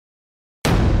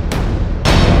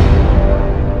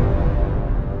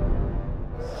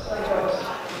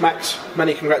Max,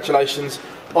 many congratulations,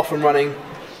 off and running.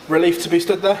 Relief to be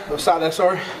stood there, or sat there,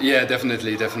 sorry? Yeah,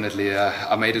 definitely.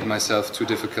 I made it myself too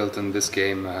difficult in this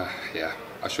game. Yeah,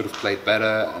 I should have played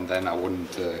better, and then I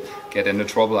wouldn't get into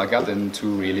trouble I got into,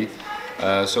 really.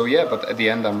 So yeah, but at the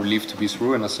end I'm relieved to be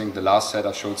through, and I think the last set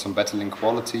I showed some battling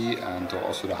quality, and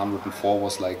also the 104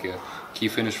 was like a key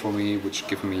finish for me, which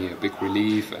gave me a big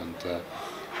relief, and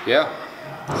yeah,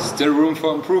 still room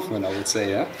for improvement, I would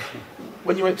say, yeah.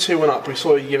 When you went 2-1 up, we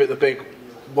saw you give it the big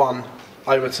one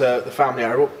over to the family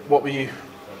area. What were you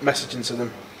messaging to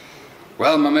them?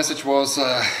 Well, my message was,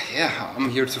 yeah, I'm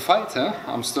here to fight. Huh?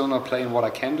 I'm still not playing what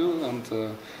I can do,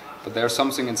 and but there's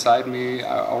something inside me.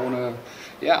 I want to,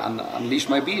 yeah, unleash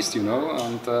my beast, you know.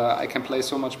 And I can play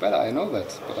so much better. I know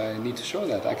that, but I need to show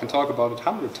that. I can talk about it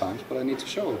 100 times, but I need to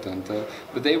show it. And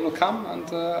the day will come, and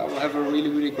I will have a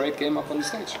really great game up on the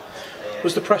stage.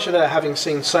 Was the pressure there, having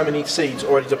seen so many seeds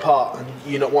already depart, and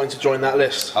you not wanting to join that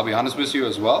list? I'll be honest with you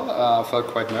as well. I felt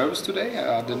quite nervous today.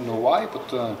 I didn't know why,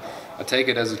 but I take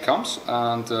it as it comes.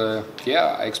 And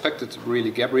yeah, I expected really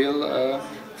Gabriel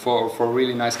for a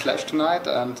really nice clash tonight.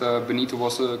 And Benito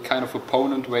was a kind of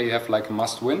opponent where you have like a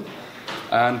must-win.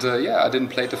 And yeah, I didn't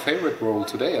play the favorite role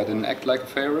today. I didn't act like a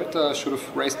favorite. I should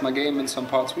have raised my game in some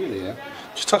parts, really. Yeah.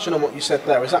 Just touching on what you said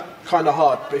there, is that kind of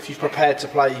hard? But if you've prepared to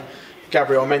play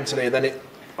Gabriel mentally, then it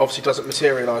obviously doesn't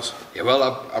materialise. Yeah,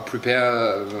 well, I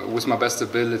prepare with my best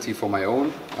ability for my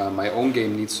own. My own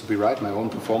game needs to be right, my own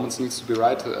performance needs to be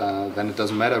right. Then it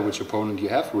doesn't matter which opponent you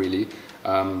have, really.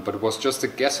 But it was just a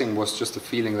guessing, was just a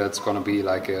feeling that it's going to be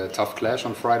like a tough clash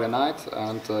on Friday night.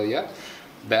 And yeah,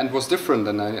 the end was different,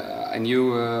 and I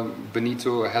knew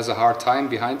Benito has a hard time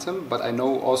behind him, but I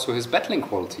know also his battling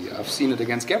quality. I've seen it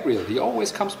against Gabriel. He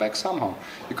always comes back somehow.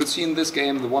 You could see in this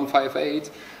game the 158,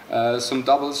 some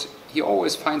doubles. He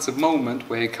always finds a moment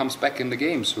where he comes back in the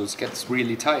game, so it gets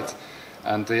really tight.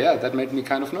 And yeah, that made me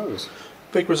kind of nervous.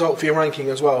 Big result for your ranking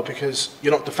as well, because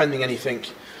you're not defending anything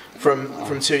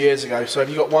from 2 years ago. So have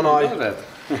you got one eye?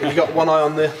 Have you got one eye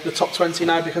on the top 20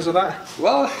 now because of that?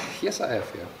 Well, yes, I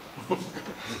have. Yeah.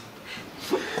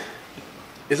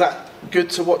 Is that good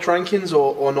to watch rankings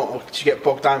or not? Or do you get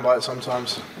bogged down by it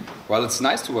sometimes? Well, it's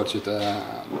nice to watch it.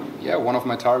 Yeah, one of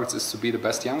my targets is to be the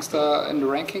best youngster in the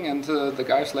ranking, and the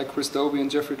guys like Chris Dobie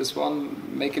and Jeffrey Deswan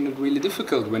making it really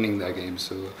difficult winning their games.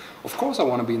 So, of course, I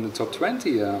want to be in the top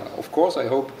 20. Of course, I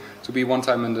hope to be one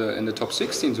time in the top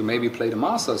 16 to maybe play the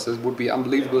Masters. That would be an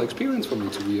unbelievable experience for me,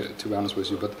 to be honest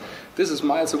with you. But this is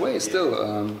miles away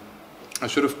still. I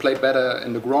should have played better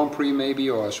in the Grand Prix maybe,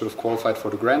 or I should have qualified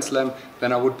for the Grand Slam.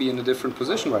 Then I would be in a different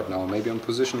position right now, maybe on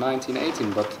position 19,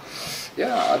 18. But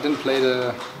yeah, I didn't play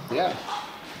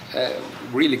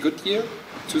really good year.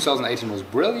 2018 was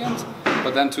brilliant,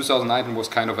 but then 2019 was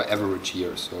kind of an average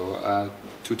year. So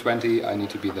 220, I need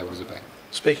to be there with a bang.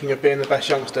 Speaking of being the best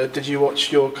youngster, did you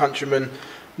watch your countryman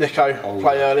Nico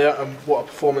play earlier, and what a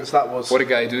performance that was? What a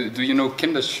guy. Do you know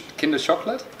Kinder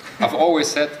Chocolate? I've always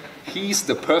said he's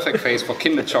the perfect face for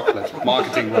Kinder Chocolate,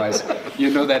 marketing-wise. You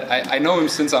know that I know him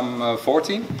since I'm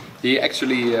 14. He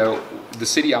actually, the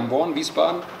city I'm born,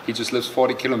 Wiesbaden, he just lives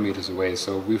 40 kilometers away.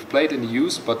 So we've played in the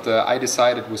youth, but I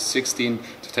decided with 16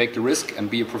 to take the risk and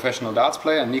be a professional darts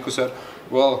player. And Nico said,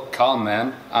 well, calm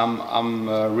man, I'm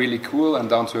really cool and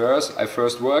down to earth. I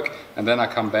first work and then I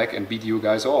come back and beat you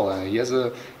guys all. He has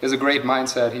a great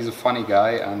mindset. He's a funny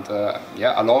guy, and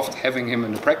yeah, I loved having him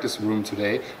in the practice room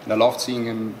today, and I loved seeing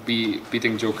him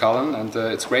beating Joe Cullen. And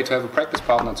it's great to have a practice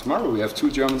partner tomorrow. We have 2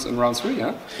 Germans in round 3.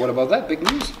 Huh? What about that? Big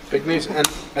news. Big news, and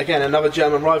again another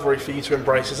German rivalry for you to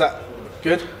embrace. Is that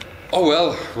good? Oh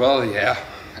well, yeah.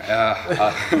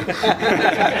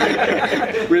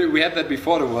 We had that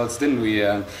before the Worlds, didn't we?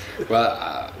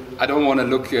 Well, I don't want to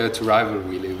look to rival,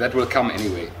 really. That will come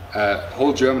anyway.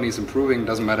 Whole Germany is improving.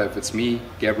 Doesn't matter if it's me,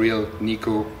 Gabriel,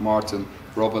 Nico, Martin,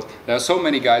 Robert. There are so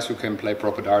many guys who can play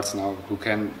proper darts now, who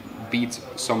can beat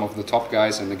some of the top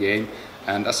guys in the game.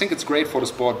 And I think it's great for the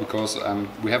sport because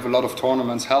we have a lot of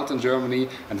tournaments held in Germany,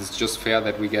 and it's just fair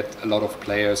that we get a lot of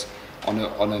players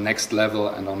on a next level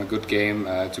and on a good game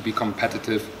to be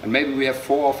competitive. And maybe we have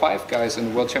 4 or 5 guys in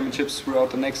the World Championships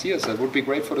throughout the next years. That would be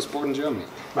great for the sport in Germany.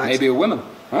 Nice. Maybe a woman,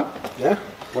 huh? Yeah.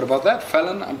 What about that?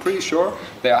 Fallon, I'm pretty sure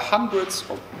there are hundreds,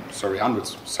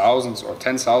 thousands or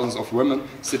 10,000s of women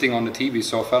sitting on the TV.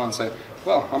 So Fallon said,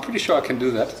 well, I'm pretty sure I can do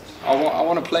that. I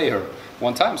want to play her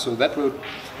one time. So that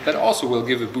also will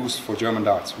give a boost for German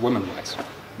darts, women-wise.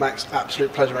 Max,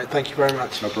 absolute pleasure, mate. Thank you very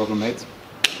much. No problem, mate.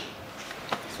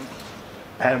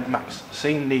 Max,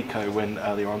 seeing Nico win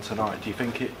earlier on tonight, do you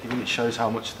think it shows how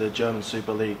much the German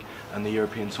Super League and the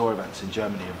European Tour events in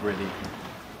Germany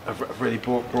have really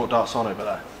brought darts on over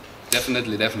there?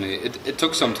 Definitely. It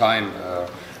took some time,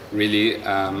 really.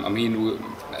 I mean,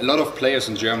 a lot of players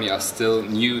in Germany are still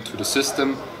new to the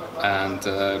system, and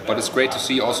but it's great to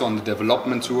see also on the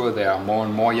development tour there are more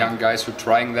and more young guys who are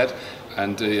trying that.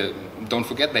 And don't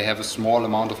forget, they have a small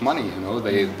amount of money. You know,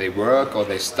 they work or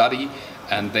they study,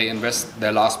 and they invest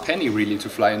their last penny really to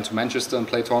fly into Manchester and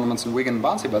play tournaments in Wigan and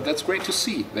Barnsley. But that's great to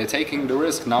see. They're taking the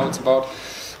risk. Now it's about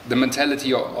the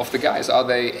mentality of the guys. Are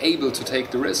they able to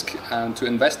take the risk and to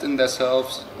invest in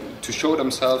themselves, to show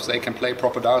themselves they can play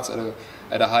proper darts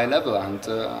at a high level? And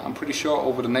I'm pretty sure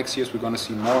over the next years we're going to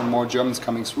see more and more Germans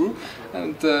coming through,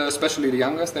 and especially the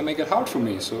young guys, they make it hard for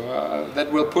me. So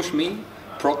that will push me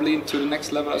probably to the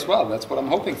next level as well. That's what I'm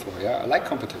hoping for. Yeah, I like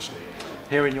competition.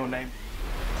 Hearing your name